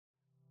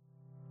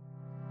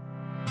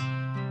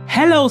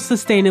Hello,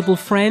 sustainable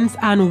friends,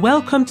 and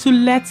welcome to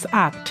Let's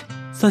Act,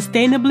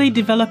 Sustainably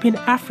Developing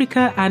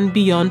Africa and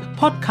Beyond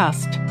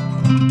podcast.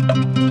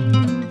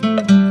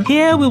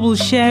 Here we will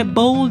share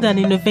bold and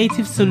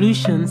innovative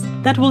solutions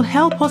that will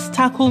help us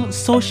tackle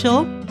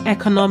social,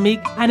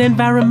 economic, and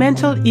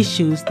environmental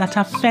issues that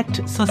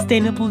affect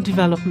sustainable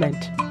development.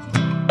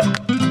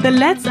 The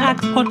Let's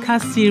Act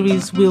podcast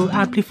series will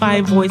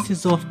amplify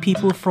voices of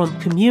people from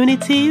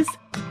communities,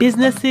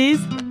 businesses,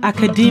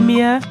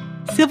 academia,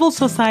 civil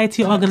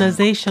society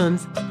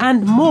organizations,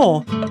 and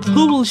more,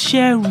 who will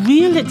share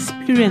real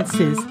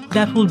experiences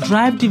that will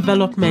drive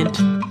development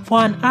for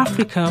an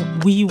Africa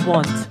we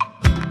want.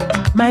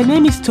 My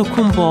name is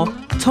Tokumbo,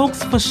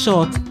 Tokes for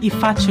short,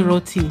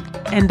 Ifachiroti,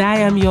 and I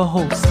am your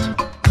host.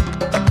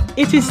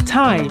 It is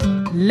time.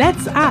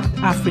 Let's act,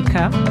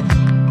 Africa.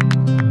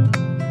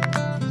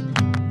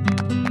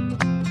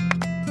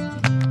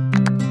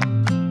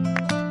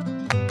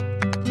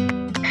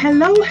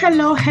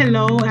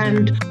 Hello,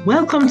 and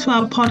welcome to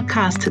our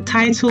podcast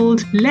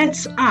titled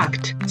Let's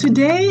Act.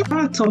 Today,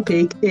 our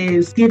topic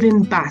is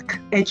giving back,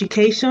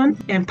 education,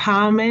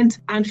 empowerment,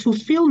 and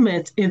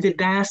fulfillment in the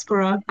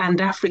diaspora and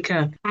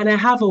Africa. And I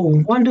have a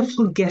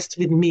wonderful guest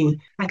with me.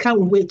 I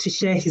can't wait to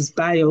share his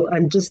bio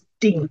and just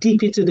dig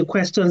deep into the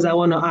questions I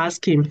want to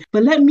ask him.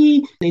 But let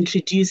me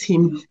introduce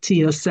him to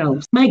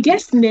yourselves. My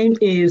guest's name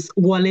is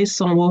Wale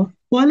Sonwo.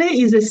 Wale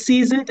is a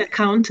seasoned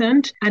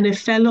accountant and a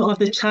fellow of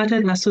the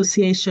Chartered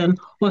Association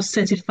of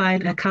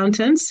Certified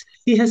Accountants.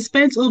 He has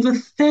spent over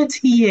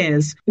 30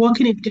 years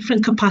working in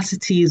different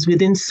capacities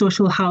within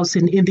social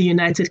housing in the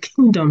United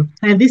Kingdom.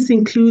 And this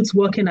includes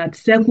working at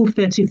Circle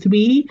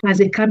 33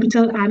 as a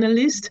capital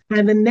analyst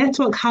and the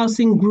Network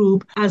Housing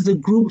Group as the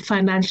group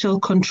financial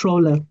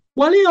controller.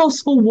 Wale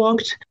also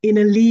worked in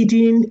a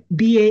leading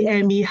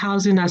BAME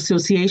housing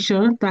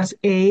association, that's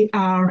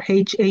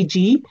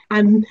ARHAG,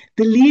 and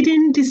the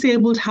leading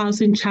disabled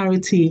housing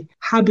charity,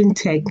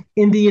 Habintech,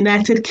 in the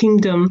United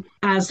Kingdom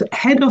as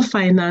head of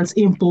finance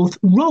in both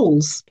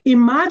roles. In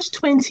March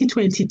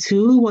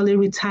 2022, Wale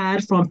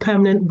retired from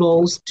permanent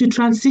roles to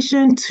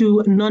transition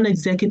to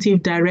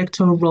non-executive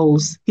director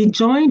roles. He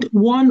joined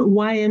One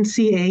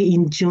YMCA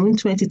in June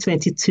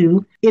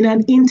 2022 in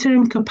an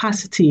interim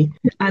capacity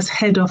as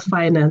head of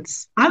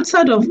finance.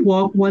 Outside of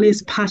work, Wale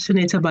is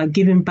passionate about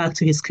giving back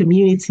to his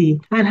community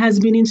and has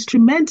been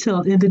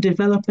instrumental in the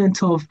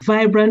development of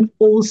vibrant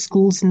old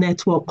schools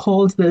network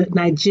called the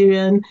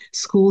Nigerian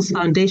Schools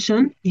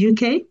Foundation,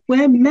 UK,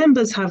 where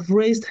members have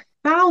raised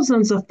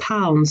thousands of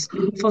pounds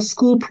for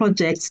school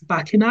projects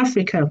back in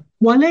Africa.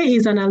 Wale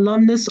is an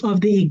alumnus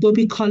of the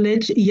Igbobi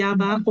College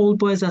Yaba Old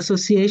Boys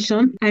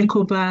Association,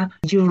 ECOBA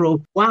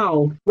Europe.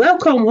 Wow.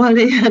 Welcome,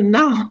 Wale. And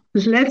now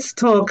let's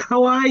talk.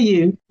 How are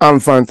you? I'm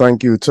fine,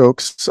 thank you,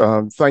 Tokes.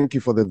 Thank you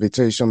for the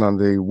invitation and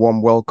the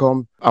warm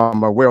welcome.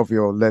 I'm aware of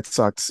your Let's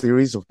Act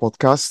series of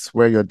podcasts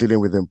where you're dealing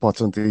with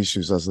important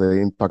issues as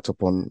they impact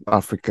upon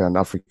Africa and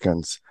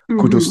Africans.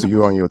 Kudos to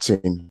you and your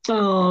team.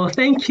 Oh,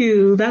 thank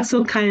you. That's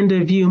so kind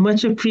of you.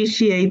 Much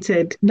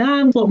appreciated. Now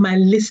I want my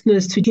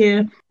listeners to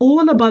hear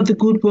all about the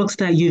good works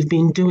that you've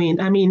been doing.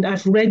 I mean,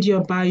 I've read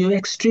your bio,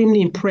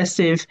 extremely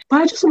impressive.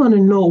 But I just want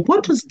to know,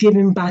 what does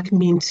giving back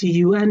mean to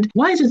you? And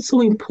why is it so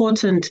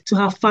important to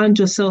have found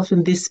yourself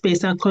in this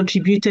space and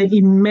contributed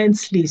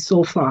immensely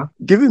so far?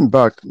 Giving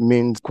back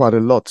means quite a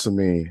lot to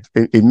me.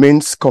 It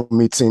means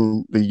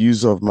committing the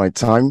use of my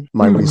time,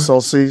 my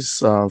resources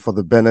for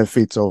the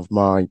benefit of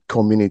my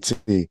community.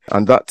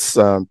 And that's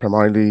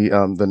primarily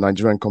the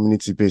Nigerian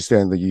community based here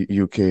in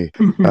the UK.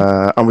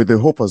 And with the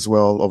hope as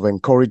well of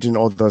encouraging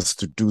others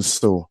to do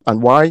so.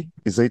 And why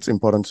is it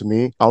important to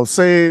me? I'll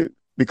say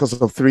because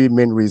of three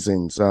main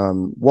reasons.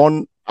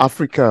 One,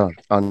 Africa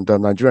and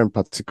Nigeria in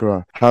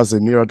particular has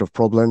a myriad of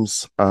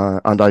problems.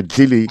 And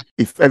ideally,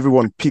 if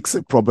everyone picks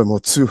a problem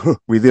or two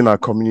within our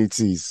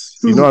communities,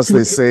 as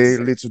they say,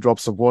 little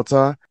drops of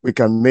water, we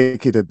can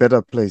make it a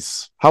better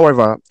place.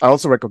 However, I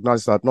also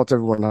recognize that not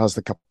everyone has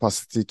the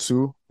capacity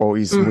to or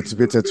is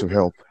motivated to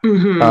help.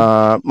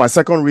 My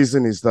second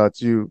reason is that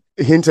you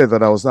hinted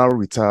that I was now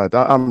retired.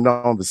 I'm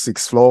now on the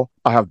 6th floor.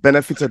 I have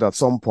benefited at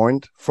some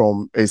point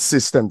from a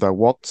system that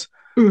worked.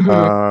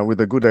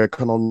 With a good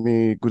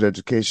economy, good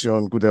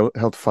education, good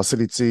health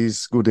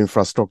facilities, good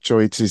infrastructure,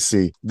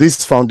 etc.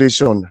 This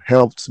foundation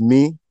helped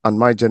me and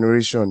my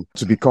generation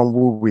to become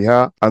who we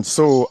are. And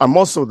so I'm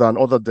also than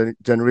other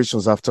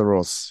generations after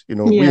us.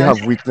 We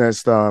have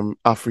witnessed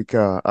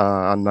Africa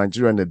and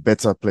Nigeria in a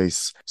better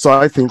place. So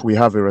I think we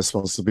have a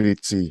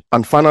responsibility.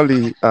 And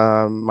finally,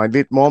 my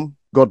late mom,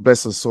 God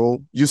bless her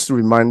soul, used to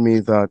remind me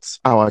that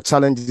our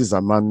challenges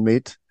are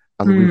man-made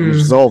and with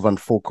resolve and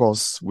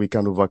focus, we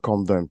can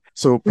overcome them.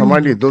 So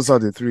primarily, those are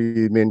the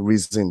three main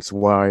reasons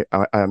why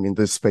I am in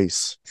this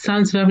space.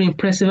 Sounds very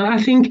impressive.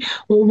 I think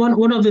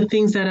one of the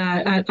things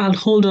that I'll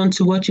hold on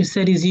to what you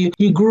said is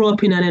you grew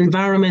up in an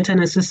environment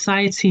and a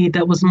society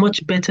that was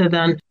much better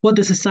than what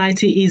the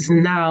society is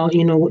now.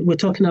 You know, we're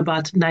talking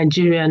about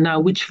Nigeria now,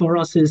 which for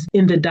us is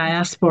in the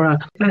diaspora.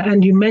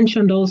 And you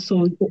mentioned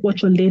also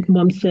what your late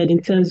mom said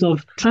in terms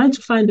of trying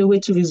to find a way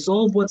to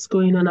resolve what's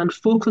going on and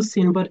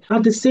focusing, but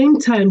at the same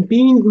time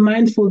being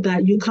mindful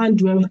that you can't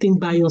do everything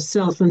by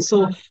yourself. And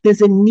so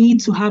there's a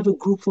need to have a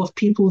group of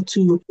people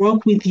to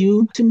work with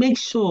you to make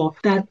sure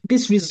that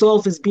this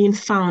resolve is being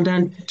found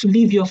and to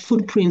leave your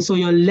footprints or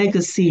your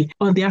legacy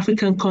on the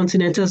African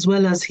continent as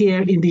well as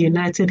here in the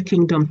United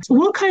Kingdom. So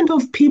what kind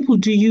of people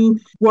do you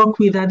work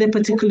with? Are there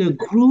particular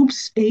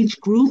groups, age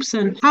groups,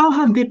 and how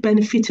have they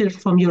benefited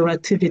from your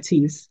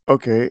activities?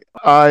 Okay,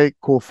 I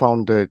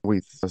co-founded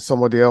with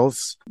somebody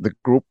else the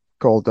group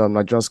called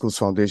Nigerian Schools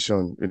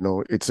Foundation. You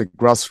know, it's a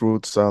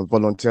grassroots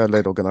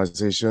volunteer-led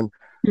organization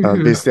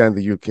based here in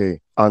the UK.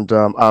 And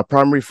our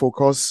primary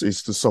focus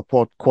is to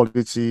support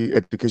quality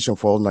education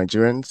for all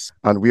Nigerians.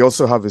 And we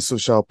also have a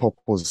social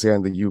purpose here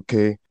in the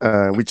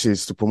UK, which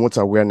is to promote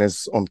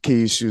awareness on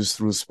key issues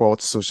through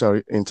sports,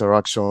 social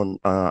interaction,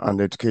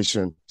 and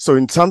education. So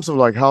in terms of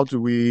like, how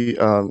do we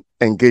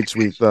engage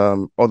with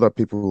other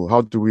people?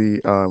 How do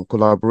we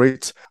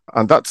collaborate?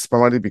 And that's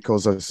primarily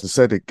because, as I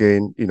said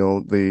again, you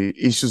know, the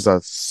issues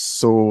are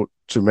so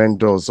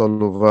tremendous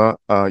all over.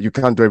 You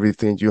can't do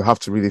everything. You have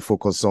to really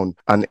focus on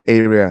an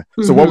area.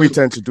 So what we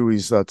tend to do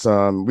is that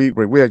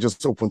we are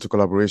just open to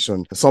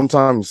collaboration.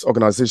 Sometimes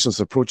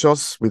organizations approach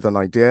us with an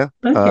idea.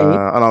 And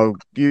I'll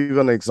give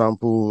an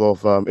example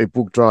of a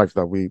book drive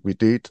that we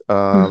did.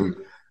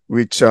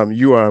 Which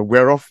you are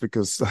aware of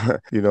because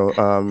you know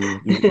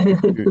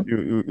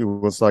it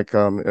was like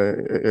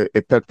a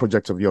pet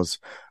project of yours.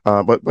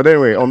 But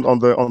anyway, on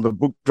the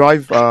book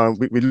drive,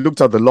 we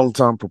looked at the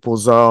long-term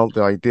proposal,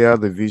 the idea,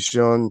 the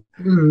vision.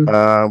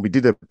 We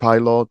did a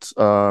pilot.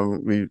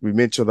 We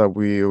made sure that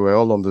we were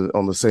all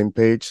on the same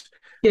page.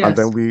 Yes. And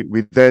then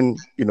we then,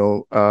 you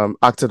know,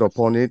 acted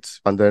upon it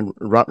and then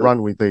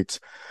ran with it.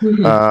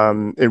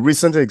 A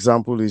recent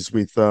example is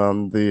with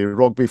the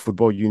Rugby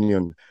Football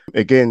Union.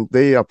 Again,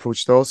 they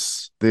approached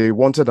us. They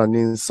wanted an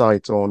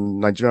insight on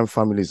Nigerian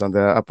families and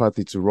their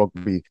apathy to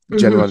rugby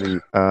generally.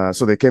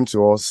 So they came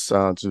to us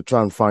to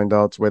try and find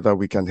out whether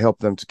we can help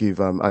them to give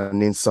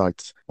an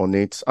insight on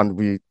it. And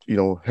we, you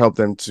know, help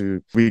them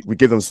to, we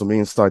give them some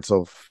insights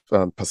of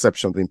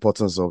perception, the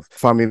importance of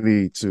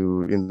family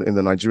in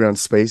the Nigerian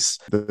space,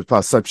 the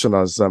perception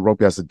as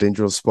rugby as a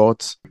dangerous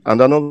sport.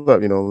 And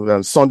another, you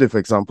know, Sunday, for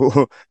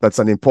example, that's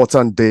an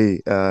important day,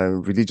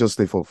 religious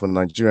day for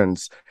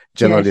Nigerians.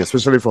 Generally, yes.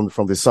 Especially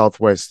from the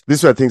Southwest.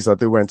 These were things that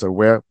they weren't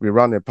aware. We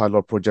ran a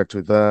pilot project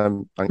with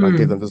them and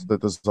gave them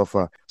this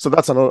offer. So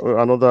that's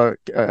another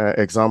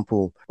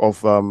example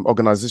of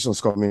organizations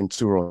coming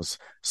to us.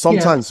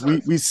 Sometimes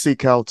we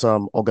seek out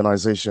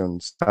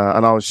organizations,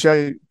 and I'll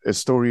share a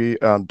story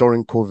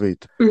during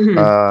COVID.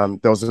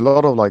 There was a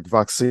lot of like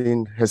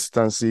vaccine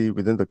hesitancy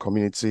within the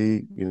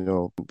community. You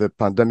know, the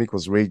pandemic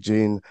was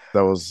raging.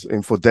 There was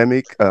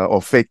infodemic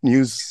or fake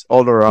news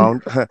all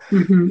around.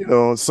 You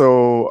know,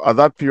 so at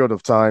that period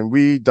of time,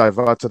 we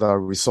diverted our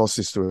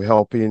resources to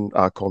helping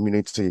our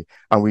community,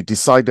 and we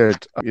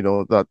decided, you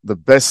know, that the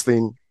best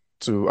thing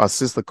to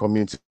assist the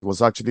community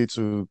was actually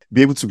to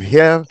be able to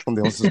hear from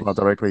the horse's mouth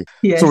directly.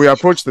 Yes. So we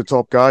approached the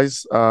top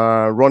guys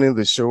running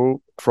the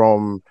show,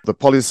 from the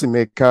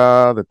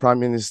policymaker, the prime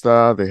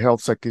minister, the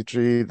health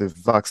secretary, the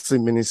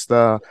vaccine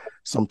minister,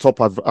 some top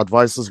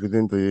advisors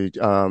within the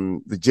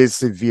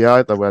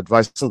JCVI that were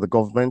advising the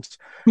government.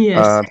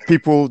 Yes.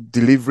 People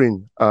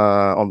delivering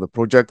on the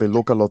project, the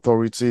local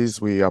authorities.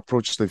 We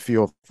approached a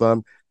few of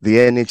them, the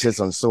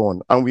NHS and so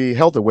on. And we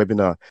held a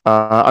webinar.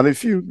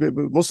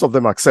 And most of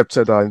them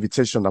accepted our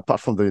invitation, apart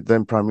from the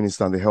then Prime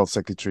Minister and the Health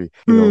Secretary.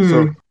 You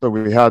know, so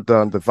we had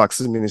the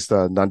Vaccine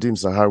Minister, Nadeem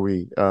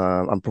Zahawi,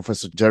 and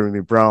Professor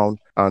Jeremy Brown,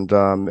 and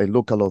a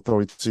local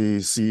authority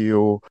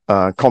CEO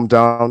come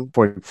down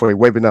for a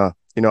webinar.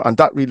 You know, and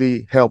that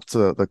really helped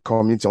the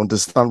community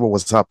understand what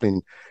was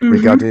happening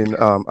regarding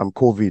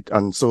COVID.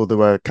 And so they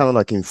were kind of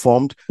like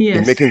informed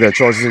in making their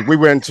choices. We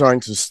weren't trying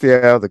to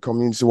steer the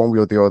community one way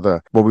or the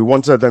other, but we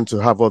wanted them to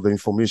have all the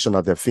information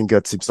at their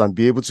fingertips and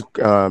be able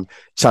to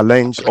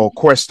challenge or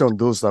question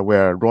those that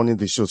were running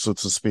the show, so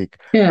to speak.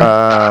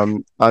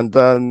 And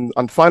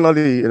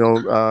finally, you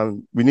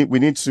know, we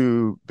need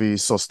to be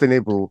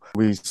sustainable.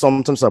 We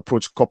sometimes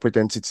approach corporate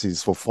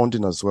entities for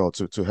funding as well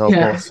to help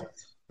us.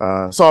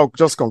 So I'll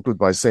just conclude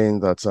by saying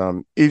that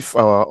if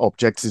our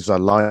objectives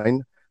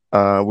align,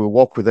 we'll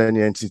work with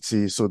any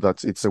entity so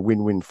that it's a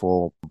win-win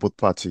for both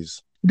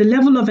parties. The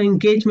level of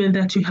engagement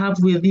that you have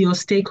with your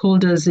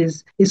stakeholders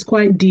is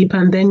quite deep,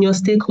 and then your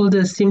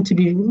stakeholders seem to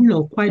be, you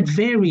know, quite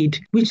varied,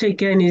 which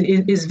again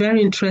is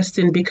very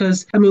interesting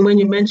because, I mean, when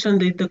you mentioned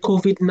the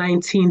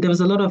COVID-19, there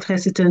was a lot of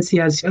hesitancy,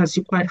 as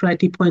you quite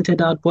rightly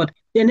pointed out, but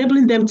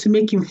enabling them to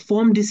make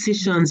informed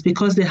decisions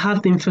because they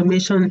have the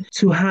information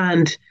to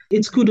hand.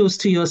 It's kudos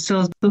to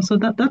yourselves. So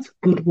that's a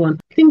good one.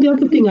 I think the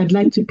other thing I'd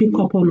like to pick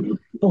up on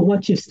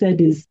what you've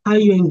said is how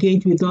you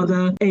engage with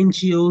other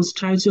NGOs,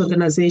 charity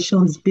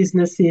organizations,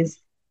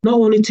 businesses, not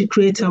only to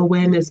create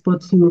awareness,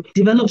 but to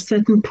develop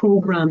certain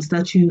programs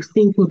that you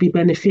think will be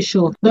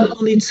beneficial, not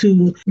only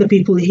to the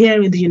people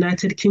here in the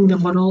United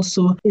Kingdom, but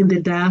also in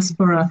the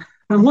diaspora.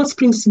 And what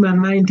springs to my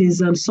mind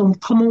is some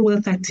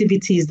Commonwealth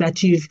activities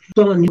that you've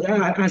done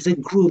as a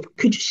group.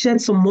 Could you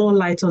shed some more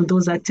light on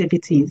those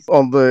activities?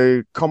 On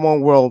the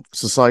Commonwealth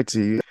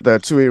Society, there are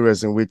two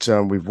areas in which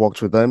we've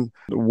worked with them.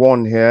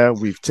 One here,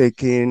 we've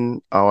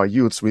taken our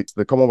youths.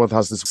 The Commonwealth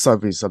has this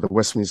service at the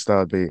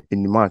Westminster Abbey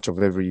in March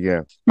of every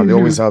year. And they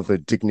always have the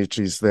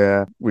dignitaries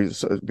there.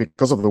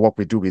 Because of the work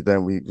we do with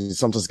them, we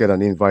sometimes get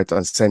an invite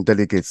and send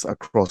delegates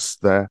across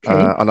there.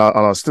 Okay. And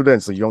our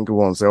students, the younger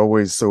ones, they're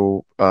always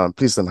so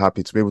pleased and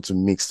happy to be able to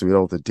mix with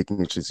all the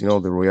dignitaries, the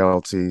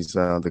royalties,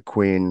 the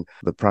Queen,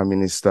 the Prime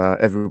Minister,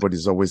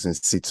 everybody's always in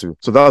situ.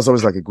 So that's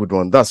always like a good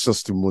one. That's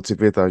just to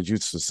motivate our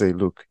youth to say,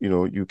 look,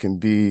 you can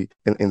be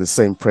in the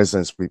same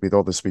presence with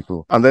all these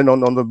people. And then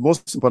on the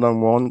most important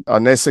one,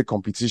 an essay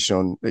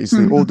competition. It's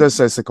the oldest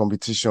essay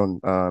competition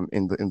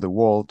in the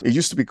world. It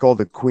used to be called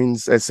the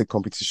Queen's Essay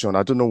Competition.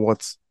 I don't know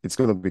what it's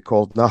going to be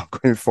called now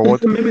going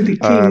forward. Maybe the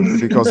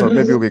Kings. Because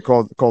maybe it'll be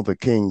called the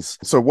Kings.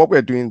 So what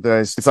we're doing there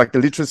is, it's like a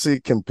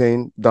literacy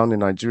campaign down in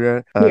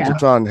Nigeria to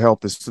try and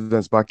help the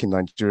students back in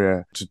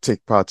Nigeria to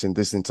take part in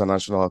this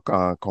international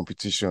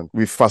competition.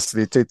 We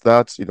facilitate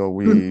that.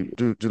 We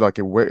do like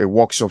a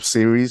workshop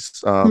series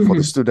for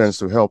the students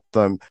to help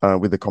them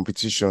with the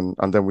competition.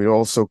 And then we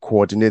also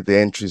coordinate the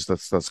entries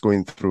that's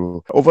going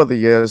through. Over the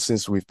years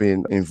since we've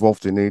been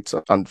involved in it,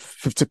 and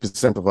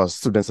 50% of our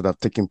students that have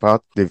taken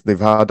part, they've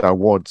had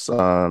awards,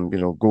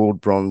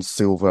 gold, bronze,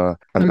 silver,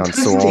 and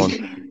so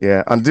on.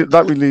 Yeah, and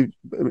that really,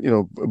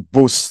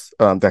 boosts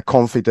their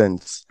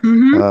confidence,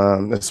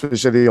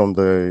 especially on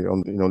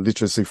the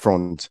literacy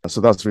front. So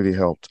that's really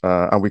helped,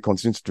 and we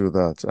continue to do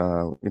that.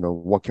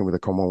 Working with the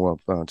Commonwealth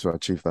to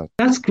achieve that.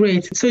 That's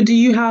great. So, do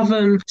you have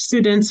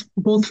students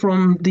both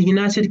from the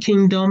United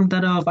Kingdom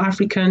that are of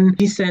African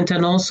descent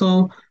and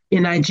also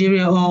in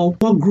Nigeria, or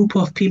what group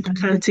of people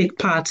can take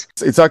part?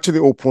 It's actually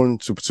open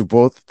to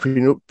both.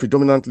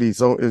 Predominantly,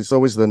 it's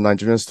always the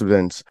Nigerian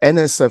students.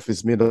 NSF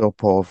is made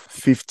up of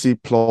 50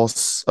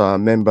 plus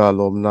member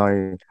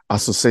alumni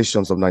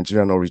associations of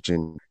Nigerian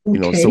origin.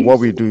 Okay. So what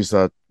we do is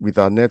that with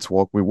our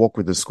network, we work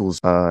with the schools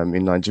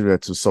in Nigeria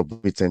to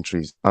submit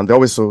entries, and they're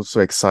always so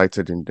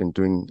excited in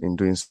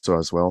doing so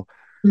as well.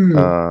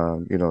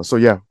 So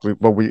yeah,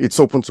 it's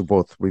open to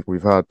both.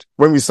 We've had,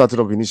 when we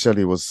started off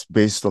initially, it was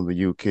based on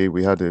the UK.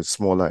 We had a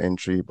smaller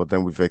entry, but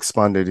then we've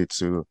expanded it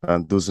to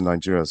those in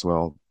Nigeria as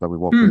well that we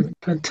work with.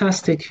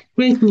 Fantastic.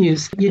 Great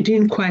news. You're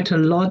doing quite a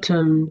lot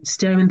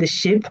steering the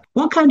ship.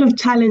 What kind of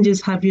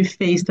challenges have you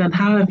faced and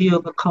how have you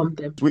overcome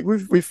them?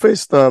 We've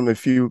faced a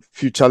few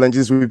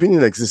challenges. We've been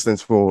in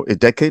existence for a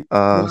decade.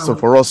 Wow. So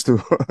for us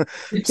to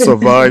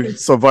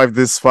survive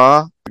this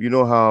far,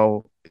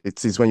 how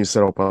it is when you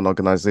set up an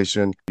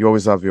organization, you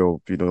always have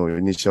your,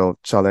 initial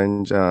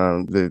challenge.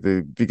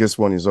 The biggest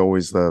one is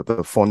always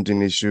the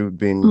funding issue,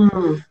 being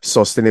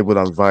sustainable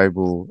and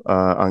viable,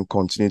 and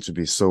continue to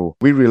be so.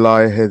 We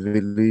rely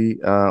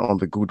heavily on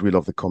the goodwill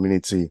of the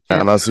community.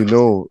 And as you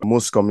know,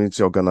 most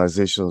community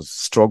organizations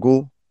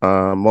struggle,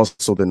 more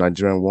so the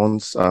Nigerian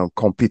ones,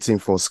 competing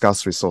for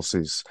scarce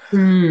resources.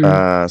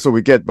 So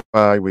we get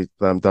by with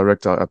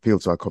direct appeal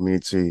to our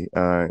community.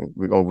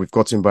 We've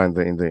gotten by in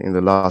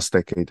the last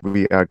decade.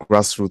 We are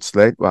grassroots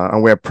led,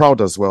 and we're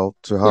proud as well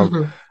to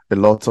have a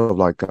lot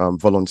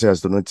of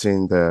volunteers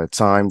donating their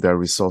time, their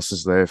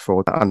resources, their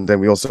effort, and then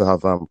we also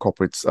have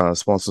corporate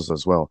sponsors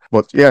as well.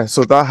 But yeah,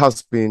 so that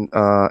has been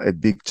a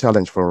big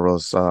challenge for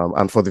us,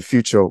 and for the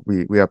future,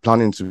 we are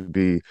planning to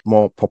be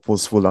more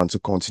purposeful and to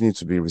continue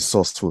to be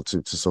resourceful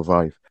to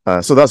survive.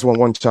 So that's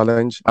one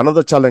challenge.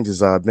 Another challenge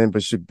is our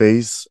membership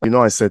base.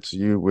 I said to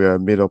you, we are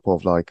made up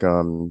of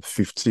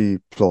 50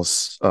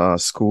 plus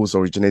schools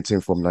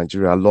originating from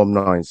Nigeria,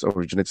 alumni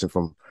originating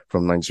from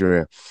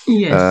Nigeria.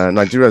 Yes.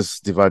 Nigeria is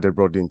divided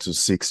broadly into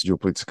 6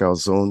 geopolitical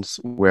zones.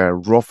 We're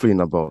roughly in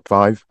about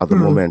 5 at the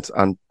moment,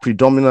 and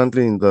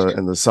predominantly in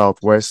the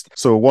southwest.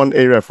 So one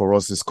area for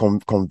us is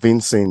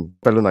convincing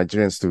fellow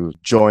Nigerians to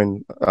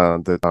join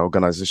the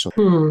organization.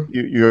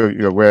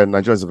 You're aware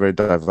Nigeria is a very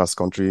diverse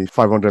country,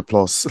 500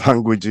 plus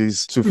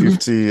languages,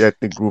 250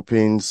 ethnic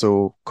groupings,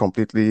 so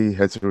completely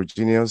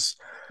heterogeneous.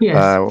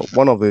 Yes.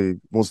 One of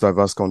the most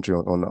diverse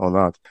countries on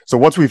earth. So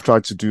what we've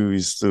tried to do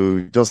is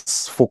to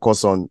just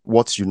focus on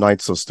what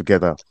unites us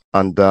together.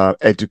 And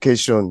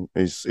education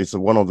is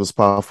one of those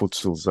powerful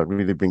tools that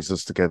really brings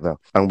us together.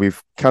 And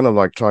we've kind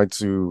of tried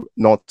to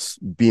not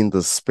be in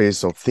the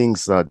space of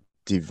things that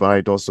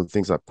divide us, or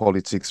things like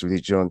politics,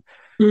 religion.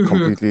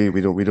 Completely,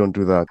 we don't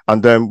do that.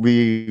 And then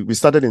we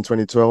started in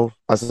 2012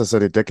 as I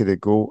said, a decade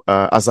ago,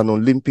 as an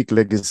Olympic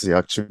legacy,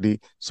 actually.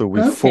 So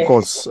we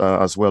focus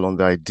as well on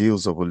the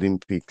ideals of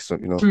Olympics,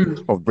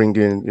 of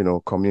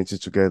bringing, community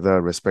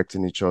together,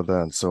 respecting each other,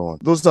 and so on.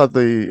 Those are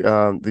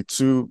the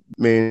two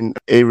main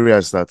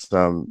areas that,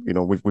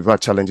 we've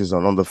had challenges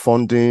on the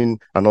funding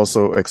and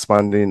also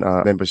expanding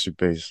our membership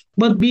base.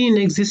 But being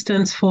in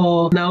existence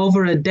for now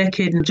over a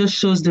decade just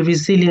shows the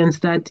resilience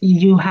that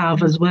you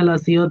have, as well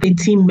as the other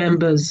team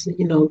members,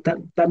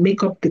 that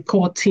make up the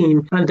core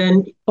team. And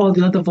then all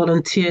the other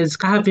volunteers.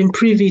 I have been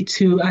privy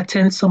to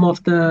attend some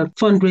of the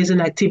fundraising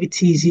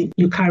activities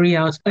you carry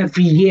out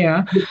every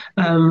year.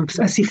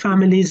 I see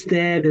families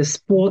there, there's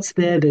sports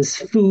there, there's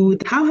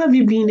food. How have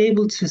you been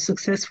able to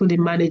successfully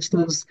manage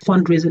those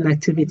fundraising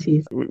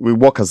activities? We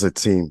work as a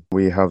team.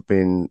 We have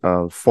been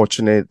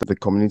fortunate that the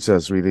community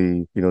has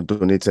really,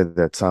 donated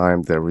their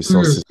time, their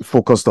resources,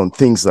 focused on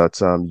things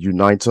that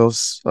unite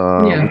us,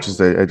 which is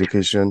the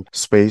education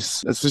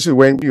space. Especially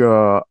when you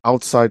are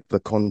outside the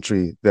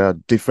country, there are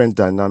different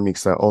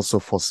dynamics that also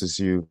forces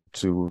you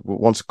to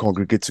want to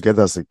congregate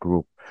together as a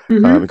group.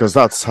 Because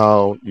that's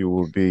how you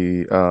will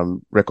be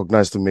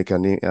recognized to make a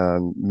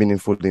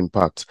meaningful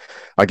impact.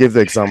 I gave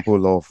the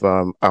example of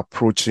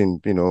approaching,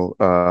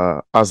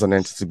 as an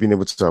entity, being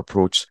able to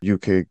approach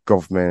UK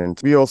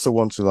government. We also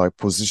want to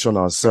position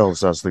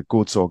ourselves as the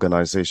go-to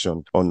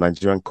organization on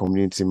Nigerian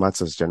community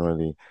matters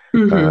generally.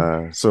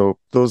 So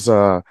those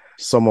are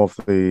some of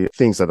the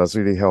things that has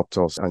really helped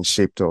us and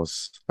shaped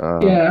us,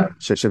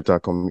 shaped our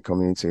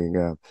community.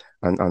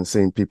 And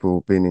seeing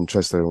people being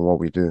interested in what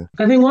we do.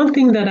 I think one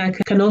thing that I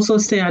can also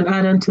say and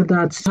add on to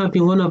that, have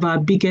been one of our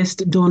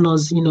biggest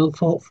donors,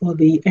 for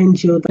the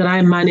NGO that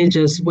I manage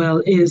as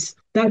well, is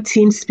that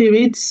team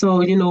spirit.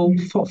 So,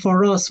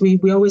 for us, we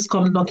always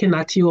come knocking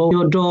at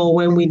your door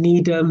when we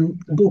need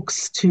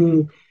books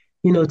to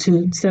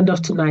send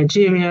off to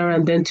Nigeria,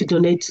 and then to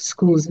donate to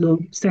schools,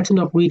 setting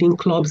up reading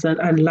clubs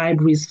and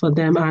libraries for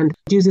them, and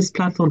use this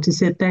platform to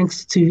say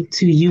thanks to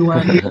you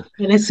and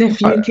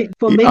NSF UK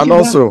for making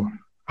that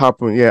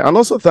happen. And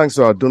also thanks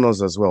to our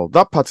donors as well.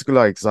 That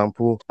particular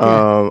example,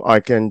 I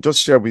can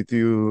just share with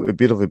you a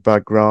bit of a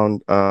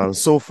background.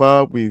 So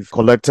far, we've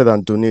collected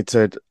and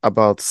donated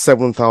about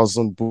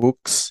 7,000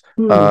 books.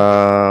 You've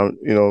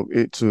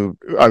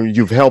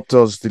helped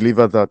us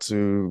deliver that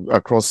to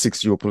across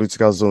 6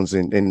 geopolitical zones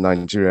in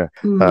Nigeria.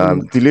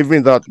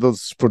 Delivering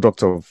those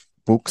products of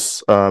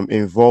books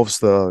involves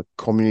the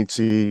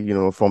community,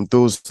 from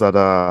those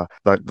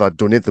that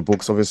donate the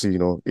books. Obviously,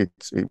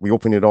 we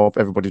open it up,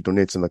 everybody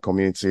donates in the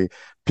community,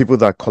 people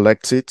that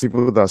collect it,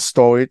 people that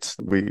store it,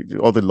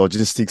 all the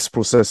logistics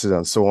processes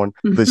and so on.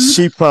 The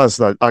shippers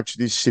that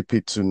actually ship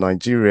it to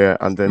Nigeria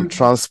and then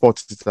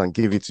transport it and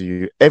give it to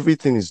you.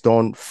 Everything is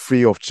done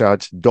free of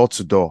charge, door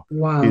to door.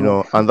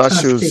 Wow. And that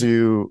shows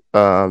you,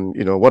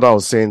 what I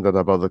was saying, that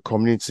about the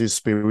community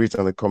spirit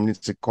and the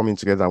community coming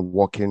together and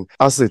working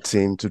as a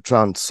team to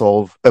try and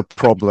solve a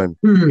problem,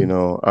 and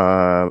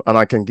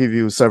I can give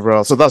you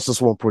several. So that's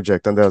just one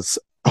project, and there's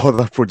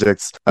other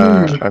projects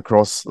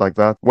across like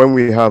that. When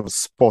we have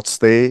Sports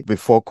Day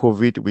before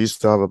COVID, we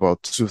used to have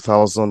about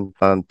 2,000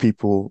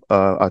 people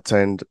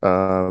attend,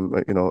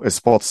 a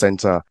sports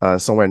center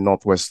somewhere in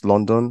Northwest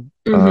London.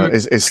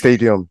 A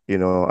stadium,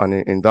 and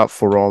in that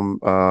forum,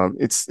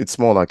 it's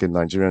more like a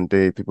Nigerian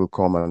day. People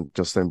come and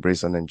just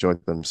embrace and enjoy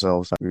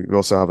themselves. We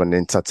also have an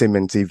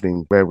entertainment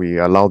evening where we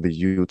allow the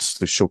youths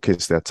to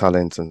showcase their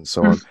talent and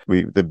so on.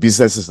 The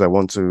businesses that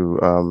want to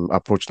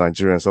approach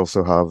Nigerians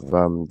also have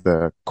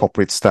the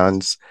corporate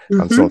stands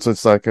and so on. So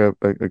it's like a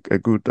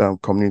good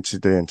community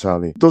day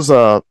entirely. Those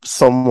are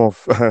some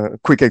of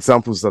quick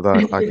examples that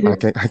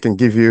I can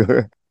give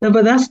you. No,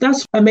 but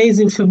that's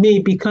amazing for me,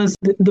 because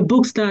the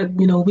books that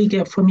we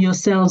get from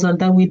yourselves and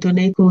that we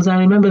donate schools. I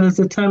remember there's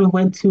a time we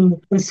went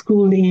to a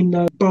school in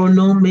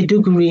Borno,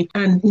 Maiduguri,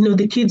 and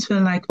the kids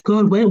were like,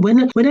 "God, when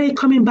are you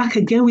coming back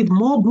again with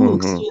more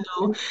books?"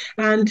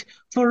 And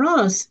for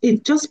us,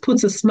 it just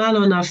puts a smile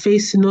on our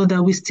face to know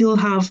that we still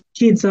have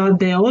kids out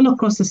there all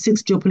across the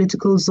 6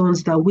 geopolitical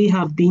zones that we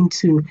have been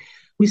to.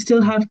 We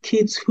still have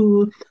kids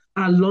who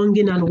are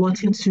longing and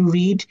wanting to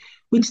read,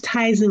 which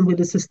ties in with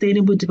the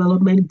Sustainable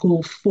Development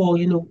Goal 4,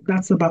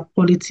 that's about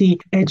quality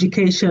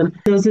education.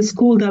 There was a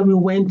school that we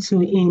went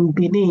to in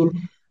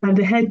Benin, and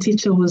the head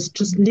teacher was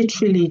just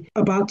literally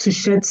about to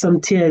shed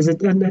some tears.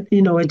 And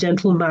a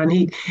gentleman,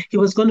 he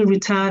was going to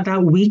retire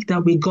that week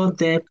that we got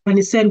there. And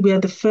he said, we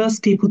are the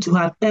first people to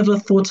have ever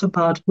thought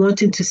about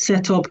wanting to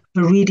set up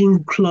a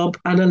reading club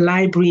and a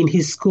library in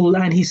his school.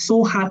 And he's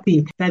so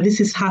happy that this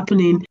is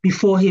happening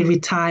before he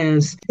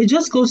retires. It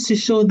just goes to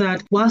show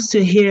that whilst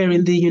you're here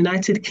in the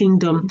United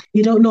Kingdom,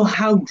 you don't know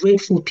how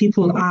grateful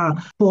people are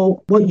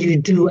for what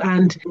you do.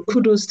 And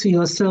kudos to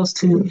yourselves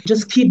to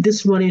just keep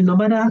this running, no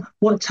matter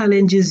what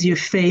challenges challenges you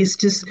face,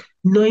 just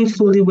knowing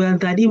fully well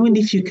that even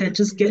if you can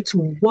just get to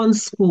one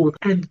school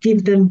and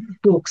give them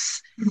books,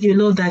 you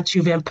know that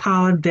you've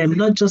empowered them,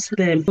 not just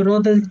them, but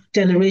other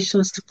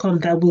generations to come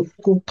that will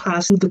go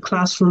past the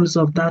classrooms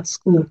of that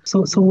school.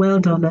 So well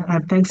done,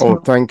 and thanks Oh,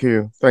 for. thank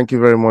you. Thank you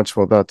very much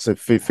for that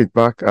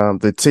feedback.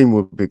 The team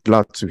will be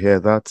glad to hear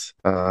that.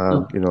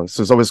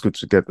 So it's always good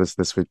to get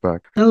this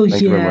feedback. Oh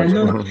Thank you very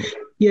yeah, much. no,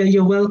 yeah,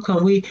 you're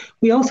welcome.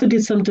 We also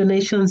did some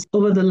donations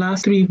over the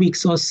last 3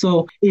 weeks or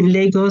so in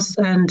Lagos,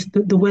 and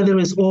the weather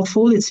is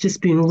awful. It's just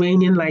been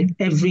raining like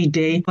every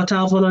day. But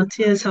our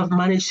volunteers have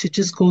managed to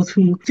just go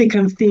through thick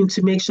and thin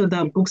to make sure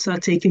that books are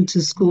taken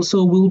to school.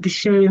 So we'll be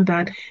sharing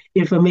that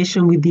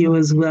information with you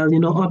as well,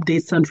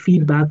 updates and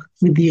feedback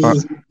with you.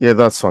 Yeah,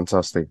 that's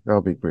fantastic.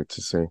 That'll be great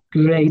to see.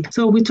 Great.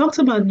 So we talked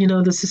about,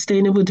 the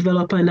sustainable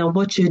development and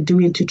what you're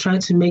doing to try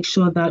to make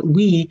sure that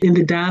we in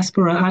the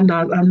diaspora and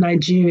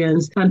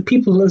Nigerians and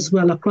people as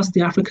well across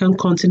the African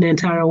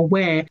continent are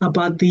aware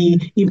about the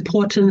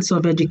importance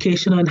of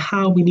education and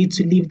how we need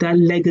to leave that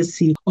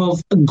legacy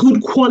of a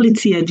good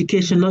quality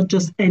education, not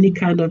just any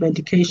kind of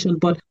education.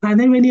 But are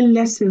there any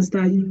lessons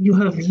that you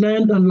have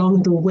learned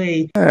along the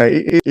way?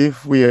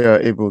 If we are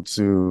able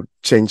to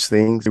change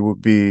things, it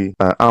would be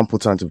ample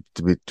time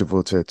to be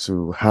devoted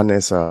to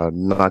harness our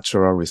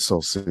natural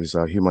resources,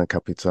 our human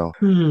capital,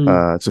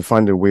 to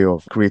find a way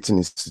of creating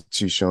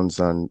institutions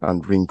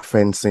and ring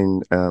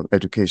fencing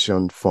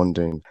education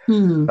funding.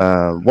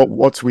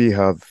 What we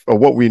have, or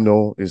what we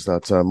know, is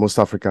that most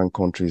African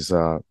countries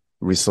are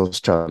resource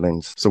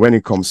challenge. So when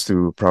it comes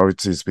to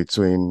priorities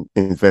between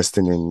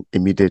investing in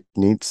immediate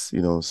needs,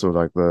 so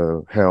like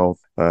the health,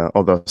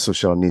 other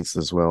social needs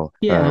as well,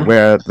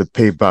 where the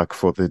payback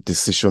for the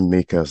decision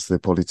makers, the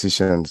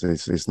politicians,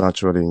 is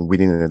naturally in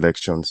winning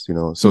elections,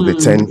 so they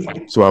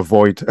tend to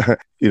avoid,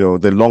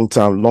 the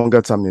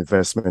longer term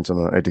investment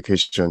on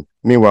education.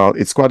 Meanwhile,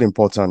 it's quite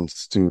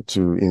important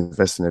to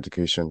invest in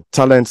education.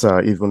 Talents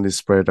are evenly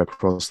spread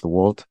across the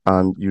world,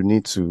 and you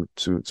need to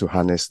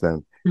harness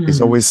them.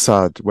 It's always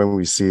sad when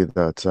we see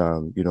that,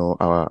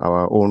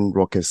 our own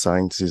rocket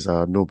scientists,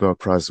 our Nobel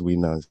Prize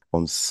winners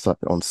on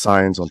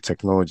science, on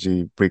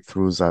technology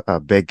breakthroughs are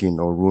begging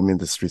or roaming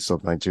the streets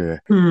of Nigeria.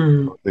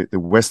 The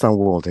Western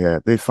world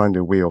here, they find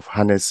a way of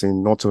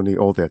harnessing not only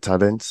all their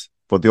talents,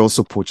 but they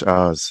also poach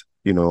ours,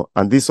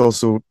 and this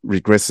also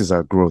regresses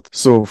our growth.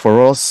 So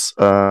for us,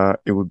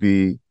 it would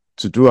be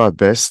to do our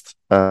best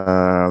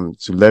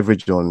to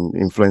leverage on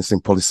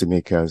influencing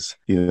policymakers,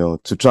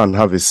 to try and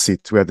have a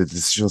seat where the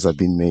decisions are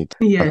being made,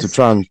 and to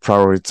try and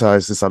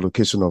prioritize this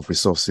allocation of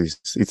resources.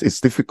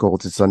 It's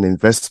difficult. It's an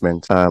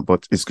investment,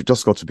 but it's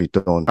just got to be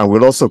done. And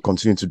we'll also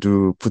continue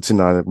to put in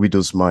our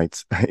widow's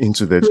might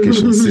into the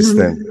education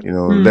system,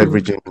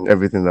 leveraging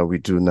everything that we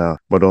do now.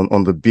 But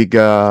on the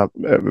bigger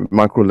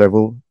macro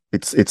level,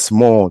 it's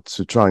more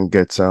to try and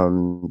get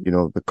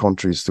the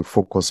countries to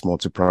focus more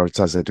to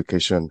prioritize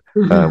education,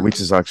 which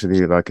is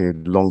actually like a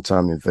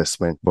long-term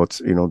investment, but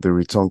the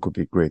return could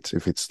be great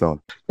if it's done.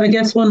 I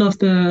guess one of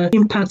the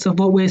impacts of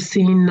what we're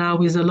seeing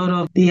now is a lot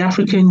of the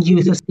African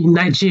youth in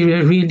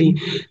Nigeria really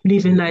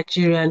leaving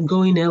Nigeria and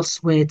going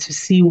elsewhere to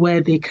see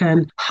where they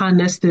can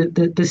harness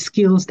the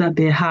skills that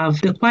they have.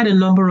 There are quite a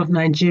number of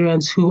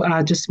Nigerians who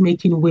are just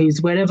making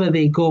waves wherever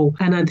they go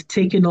and are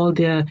taking all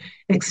their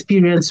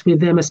experience with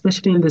them,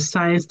 especially in the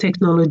science,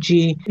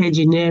 technology,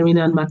 engineering,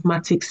 and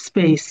mathematics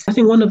space. I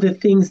think one of the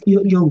things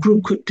your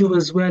group could do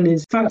as well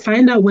is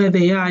find out where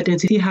they are,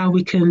 identify how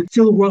we can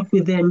still work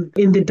with them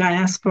in the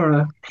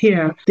diaspora.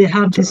 Here, they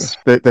have this.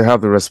 They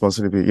have the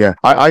responsibility. Yeah,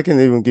 I can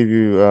even give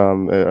you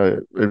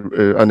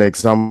an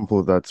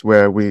example that's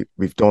where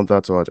we've done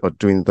that or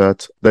doing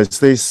that. There's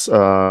this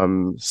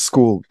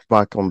school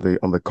back on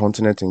the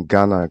continent in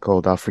Ghana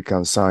called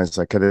African Science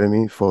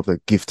Academy for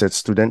the gifted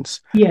students.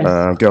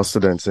 Yes. Girl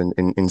students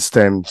in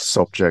STEM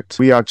subjects.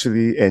 We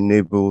actually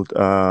enabled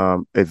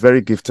a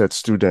very gifted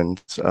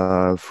student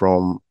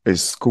from a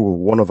school,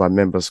 one of our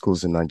member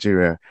schools in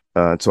Nigeria,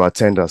 to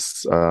attend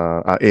us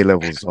our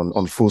A-levels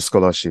on full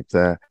scholarship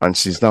there, and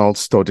she's now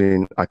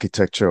studying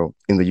architecture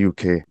in the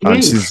UK.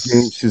 And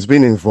she's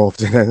been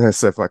involved in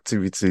NSF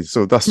activities.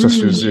 So that's just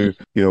shows you,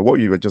 what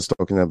you were just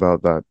talking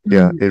about. That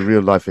a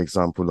real life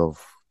example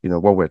of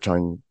what we're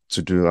trying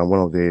to do, and one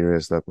of the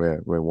areas that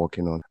we're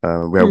working on.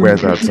 We're aware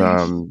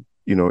that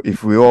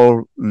if we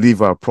all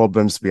leave our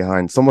problems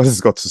behind, somebody's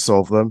got to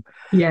solve them.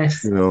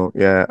 Yes.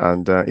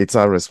 And it's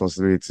our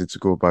responsibility to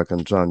go back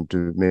and try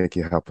and make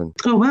it happen.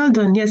 Oh, well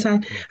done. Yes, I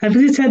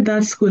visited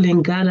that school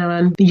in Ghana,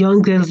 and the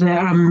young girls there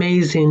are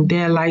amazing.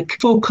 They're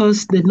like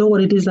focused. They know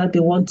what it is that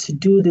they want to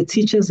do. The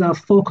teachers are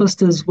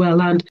focused as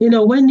well. And,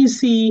 when you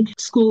see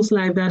schools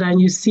like that and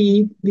you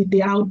see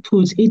the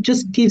output, it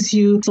just gives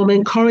you some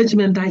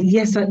encouragement that,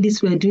 yes, at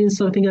least we're doing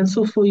something. And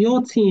so for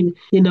your team,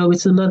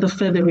 it's another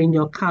feather in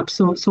your cap.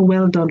 So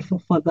well done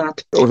for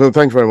that. Oh, no,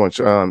 thank you very much.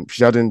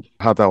 She hadn't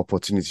had that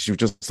opportunity. She would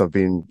just have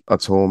been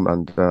at home,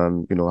 and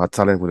her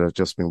talent would have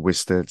just been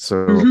wasted.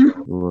 So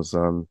it was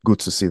good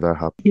to see that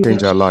happen,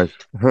 change her life.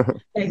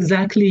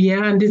 Exactly,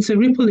 yeah, and it's a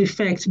ripple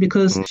effect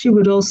because she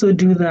would also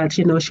do that.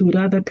 She would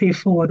either pay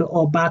forward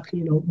or back.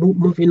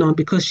 Moving on,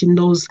 because she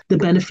knows the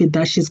benefit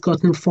that she's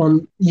gotten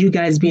from you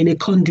guys being a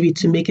conduit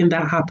to making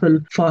that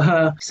happen for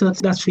her. So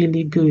that's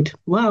really good.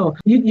 Wow,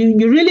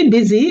 you're really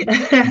busy.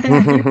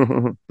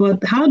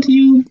 But how do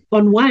you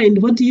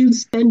unwind? What do you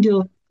spend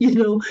your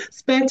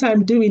spare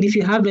time doing, if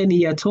you have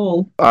any at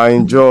all? I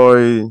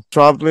enjoy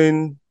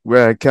traveling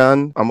where I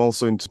can. I'm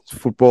also into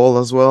football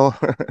as well.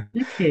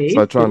 Okay.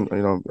 So I try and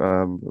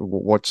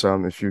watch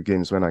a few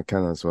games when I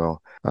can as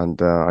well,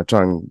 and I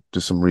try and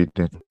do some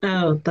reading.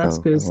 Oh, that's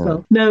good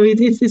stuff. No,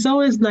 it's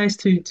always nice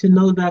to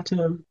know that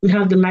we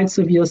have the likes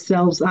of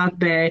yourselves out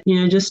there,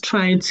 just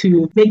trying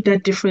to make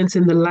that difference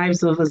in the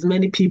lives of as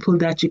many people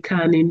that you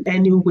can in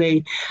any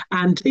way.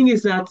 And the thing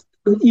is that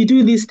you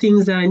do these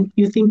things and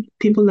you think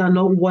people are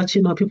not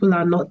watching, or people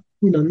are not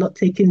not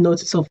taking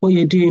notice of what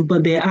you're doing,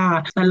 but they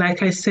are. And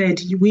like I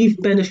said,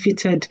 we've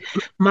benefited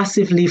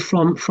massively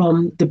from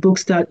the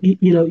books that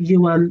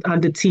you and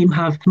the team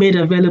have made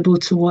available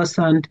to us,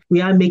 and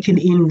we are making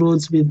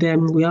inroads with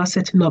them. We are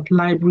setting up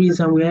libraries,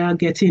 and we are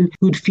getting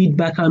good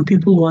feedback and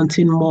people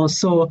wanting more.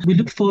 So we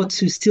look forward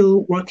to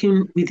still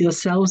working with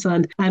yourselves,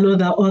 and I know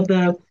that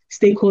other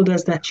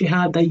stakeholders that you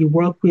have, that you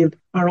work with,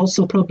 are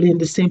also probably in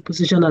the same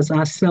position as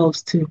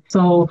ourselves too.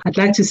 So I'd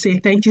like to say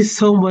thank you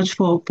so much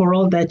for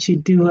all that you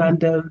do,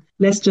 and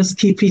let's just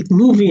keep it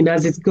moving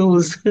as it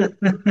goes.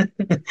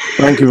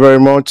 Thank you very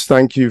much.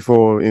 Thank you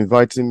for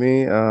inviting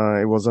me.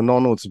 It was an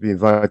honor to be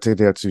invited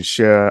here to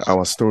share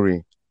our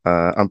story.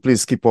 And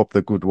please keep up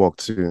the good work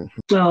too.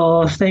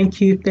 Oh,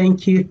 thank you.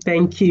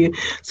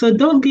 So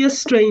don't be a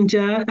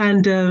stranger,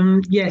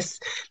 and yes,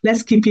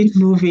 let's keep it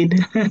moving.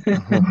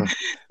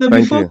 So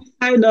before we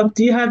sign up,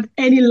 do you have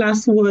any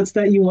last words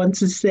that you want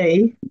to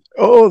say?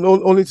 Oh,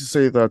 no, only to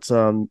say that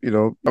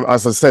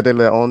as I said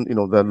earlier on,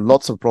 there are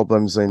lots of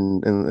problems in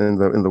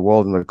the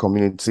world, in the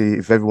community.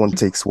 If everyone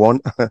takes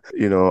one,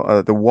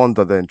 the one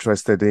that they're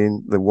interested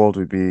in, the world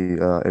will be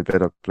a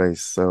better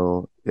place.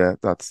 So yeah,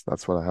 that's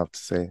what I have to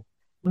say.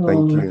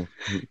 Thank you.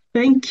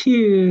 Thank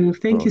you.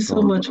 Thank you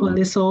so much,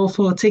 Wale,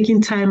 for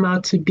taking time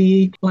out to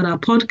be on our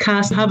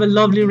podcast. Have a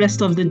lovely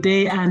rest of the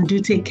day, and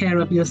do take care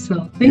of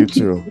yourself. Thank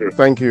you. You too.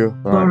 Thank you.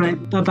 Bye. All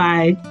right.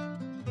 Bye-bye.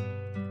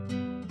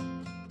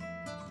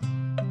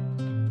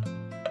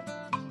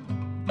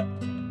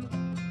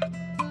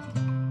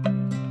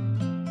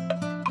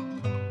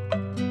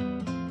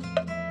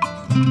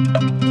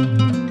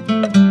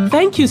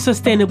 Thank you,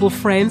 sustainable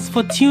friends,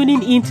 for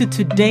tuning into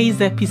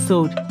today's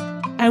episode.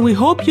 And we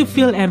hope you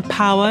feel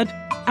empowered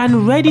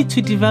and ready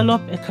to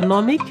develop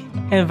economic,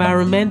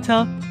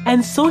 environmental,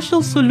 and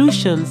social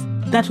solutions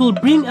that will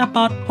bring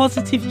about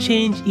positive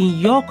change in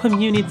your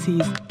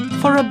communities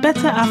for a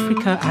better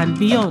Africa and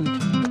beyond.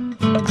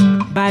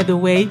 By the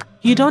way,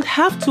 you don't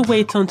have to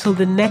wait until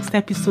the next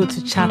episode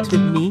to chat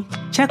with me.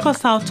 Check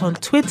us out on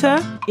Twitter,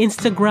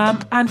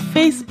 Instagram, and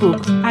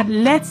Facebook at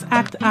Let's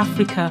Act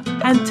Africa,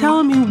 and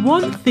tell me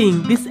one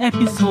thing this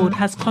episode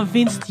has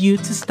convinced you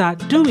to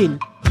start doing.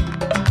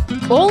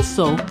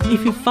 Also,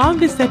 if you found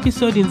this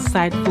episode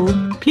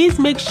insightful, please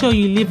make sure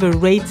you leave a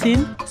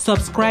rating,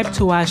 subscribe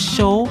to our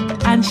show,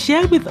 and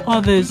share with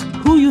others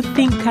who you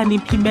think can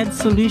implement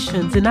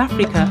solutions in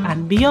Africa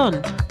and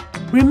beyond.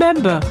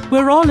 Remember,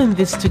 we're all in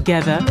this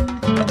together.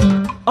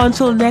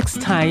 Until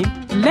next time,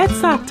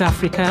 let's act,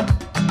 Africa.